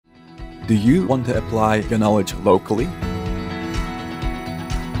Do you want to apply your knowledge locally?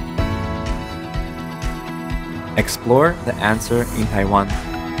 Explore the answer in Taiwan.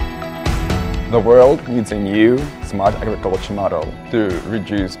 The world needs a new, smart agriculture model to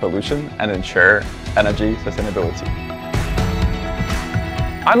reduce pollution and ensure energy sustainability.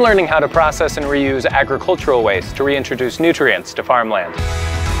 I'm learning how to process and reuse agricultural waste to reintroduce nutrients to farmland.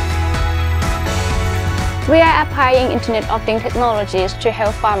 We are applying Internet of Things technologies to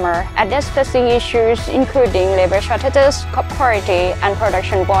help farmers address pressing issues including labor shortages, crop quality, and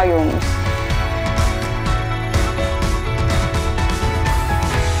production volumes.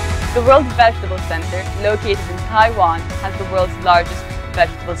 The World Vegetable Center, located in Taiwan, has the world's largest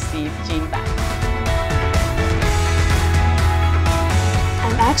vegetable seed gene bank.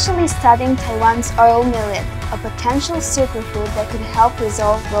 I'm actually studying Taiwan's oil millet, a potential superfood that could help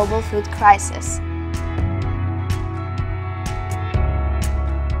resolve global food crisis.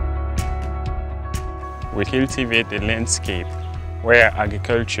 We cultivate a landscape where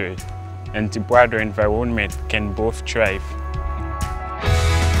agriculture and the broader environment can both thrive.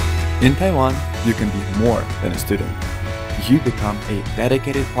 In Taiwan, you can be more than a student. You become a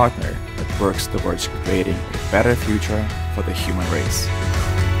dedicated partner that works towards creating a better future for the human race.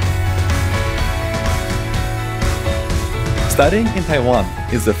 Studying in Taiwan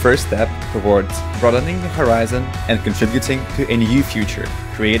is the first step towards broadening your horizon and contributing to a new future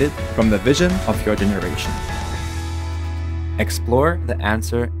created from the vision of your generation. Explore the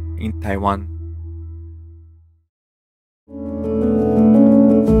answer in Taiwan.